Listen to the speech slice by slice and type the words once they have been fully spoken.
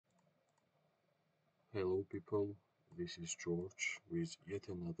Hello people, this is George with yet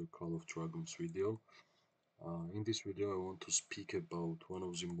another Call of Dragons video. In this video I want to speak about one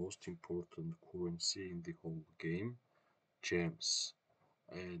of the most important currency in the whole game, gems.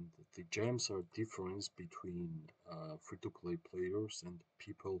 And the gems are difference between free-to-play players and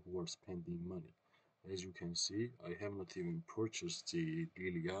people who are spending money. As you can see, I have not even purchased the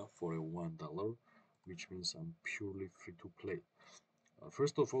Lilia for a $1, which means I'm purely free-to-play.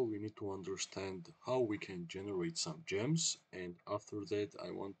 First of all, we need to understand how we can generate some gems, and after that, I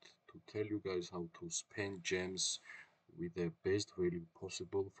want to tell you guys how to spend gems with the best value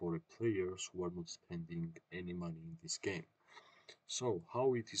possible for the players who are not spending any money in this game. So,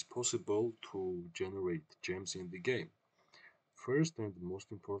 how it is possible to generate gems in the game? First and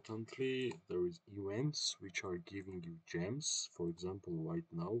most importantly, there is events which are giving you gems. For example, right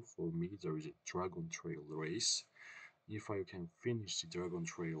now, for me, there is a Dragon Trail race. If I can finish the Dragon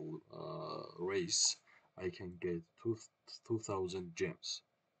Trail race, I can get 2000 gems.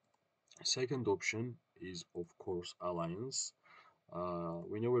 Second option is of course Alliance.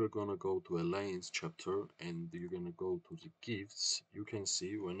 Whenever you're gonna go to Alliance chapter and you're gonna go to the gifts, you can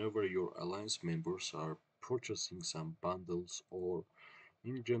see whenever your Alliance members are purchasing some bundles or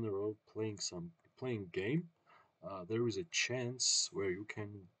in general playing game, there is a chance where you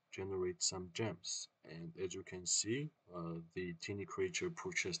can generate some gems. And as you can see, the teeny creature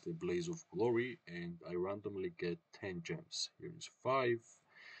purchased a blaze of glory and I randomly get 10 gems. Here is 5,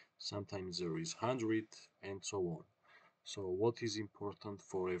 sometimes there is 100 and so on. So what is important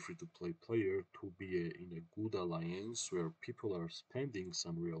for a free-to-play player to be in a good alliance where people are spending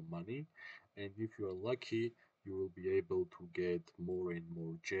some real money, and if you are lucky you will be able to get more and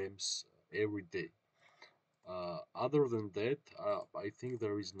more gems every day. Other than that, I think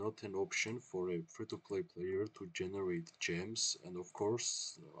there is not an option for a free-to-play player to generate gems. And of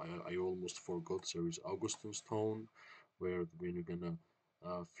course, I almost forgot there is Augustin Stone, where when you're gonna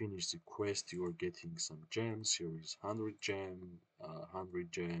finish the quest, you are getting some gems. Here is 100 gem,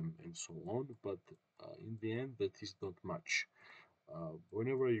 100 gem, and so on. But in the end, that is not much.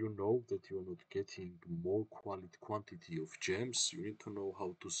 Whenever you know that you are not getting more quantity of gems, you need to know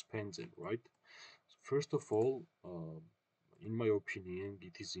how to spend them, right? First of all, in my opinion,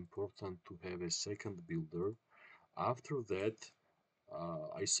 it is important to have a second builder. After that,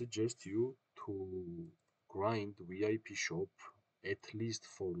 I suggest you to grind VIP shop at least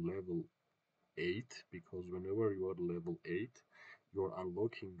for level 8, because whenever you are level 8, you are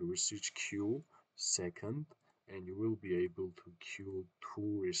unlocking the research queue second, and you will be able to queue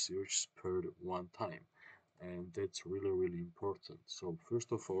 2 research per one time. And that's really important. So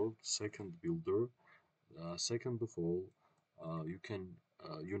first of all, second builder. Second of all,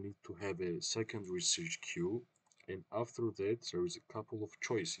 you need to have a second research queue, and after that there is a couple of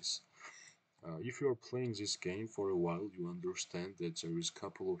choices. If you are playing this game for a while, you understand that there is a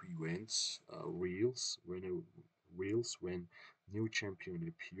couple of events, reels when new champion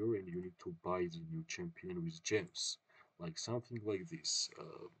appear, and you need to buy the new champion with gems, like something like this.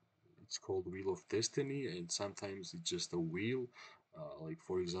 It's called Wheel of Destiny, and sometimes it's just a wheel. Like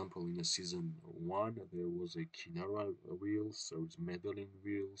for example, in a season 1, there was a Kinara wheels, there was Medellin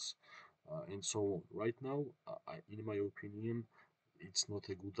wheels, and so on. Right now, in my opinion, it's not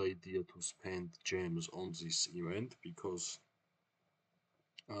a good idea to spend gems on this event because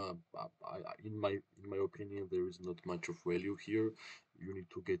in my opinion, there is not much of value here. You need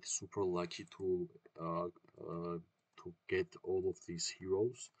to get super lucky uh, uh, to get all of these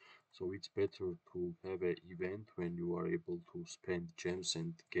heroes. So it's better to have an event when you are able to spend gems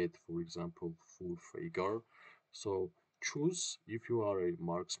and get, for example, full Freygar. So choose if you are a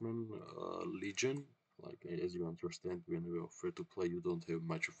marksman legion. Like as you understand, when you are free to play, you don't have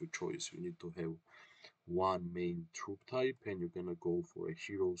much of a choice. You need to have one main troop type and you're gonna go for a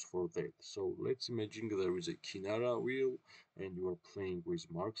heroes for that. So let's imagine there is a Kinara wheel and you are playing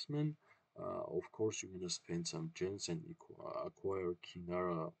with marksman. Of course you're gonna spend some gems and acquire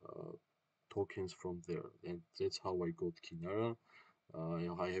Kinara tokens from there, and that's how I got Kinara.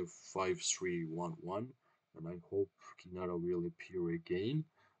 I have 5311 and I hope Kinara will appear again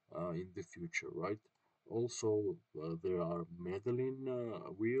in the future, right? Also, there are Medellin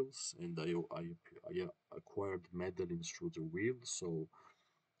wheels, and I acquired Medellin through the wheel, so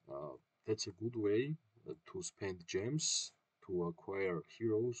uh, that's a good way to spend gems to acquire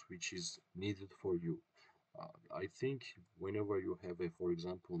heroes which is needed for you. I think whenever you have a, for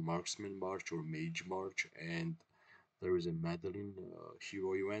example, Marksman March or Mage March, and there is a Madeline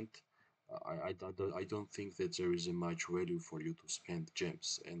hero event, I don't think that there is a much value for you to spend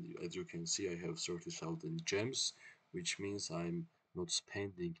gems. And as you can see, I have 30,000 gems, which means I'm not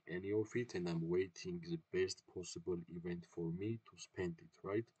spending any of it, and I'm waiting the best possible event for me to spend it,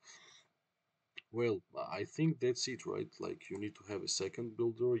 right? Well, I think that's it, right? Like you need to have a second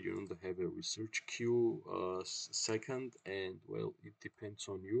builder, you need to have a research queue second, and well, it depends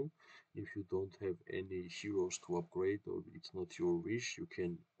on you. If you don't have any heroes to upgrade or it's not your wish, you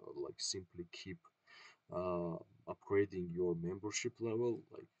can like simply keep uh, upgrading your membership level.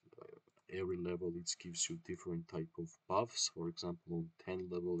 Like every level, it gives you different type of buffs. For example, on 10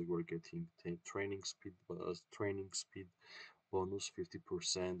 level, you are getting 10 training speed bonus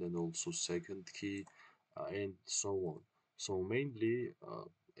 50% and also second key and so on. So mainly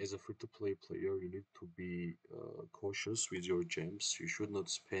as a free-to-play player you need to be cautious with your gems. You should not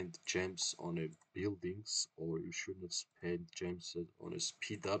spend gems on a buildings or you should not spend gems on a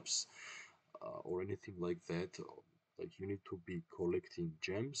speed ups or anything like that. Like you need to be collecting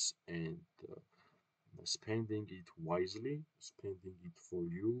gems and spending it wisely, spending it for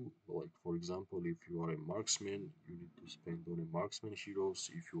you. Like for example, if you are a marksman, you need to spend on a marksman heroes.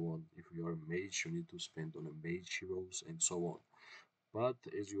 If you are a mage, you need to spend on a mage heroes, and so on. But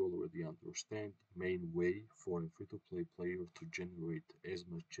as you already understand, main way for a free-to-play player to generate as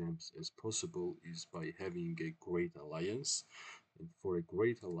much gems as possible is by having a great alliance. And for a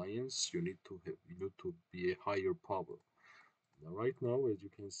great alliance, you need to be a higher power. Now, right now, as you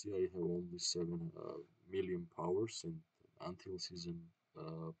can see, I have only 7 million powers, and until season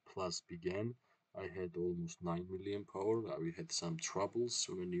plus began, I had almost 9 million power. We had some troubles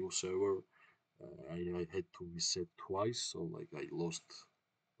on a new server. I had to reset twice, so like I lost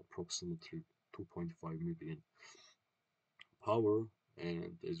approximately 2.5 million power.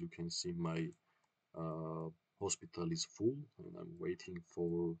 And as you can see, my uh, hospital is full, and I'm waiting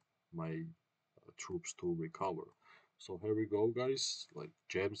for my troops to recover. So here we go, guys. Like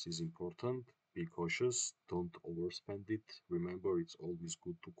gems is important. Be cautious. Don't overspend it. Remember, it's always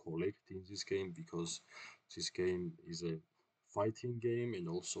good to collect in this game because this game is a fighting game and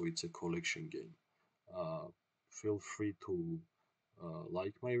also it's a collection game. Uh, Feel free to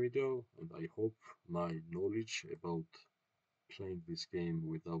like my video, and I hope my knowledge about playing this game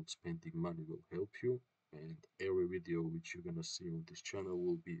without spending money will help you. And every video which you're gonna see on this channel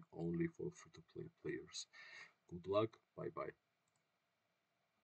will be only for free to play players. Good luck, bye bye.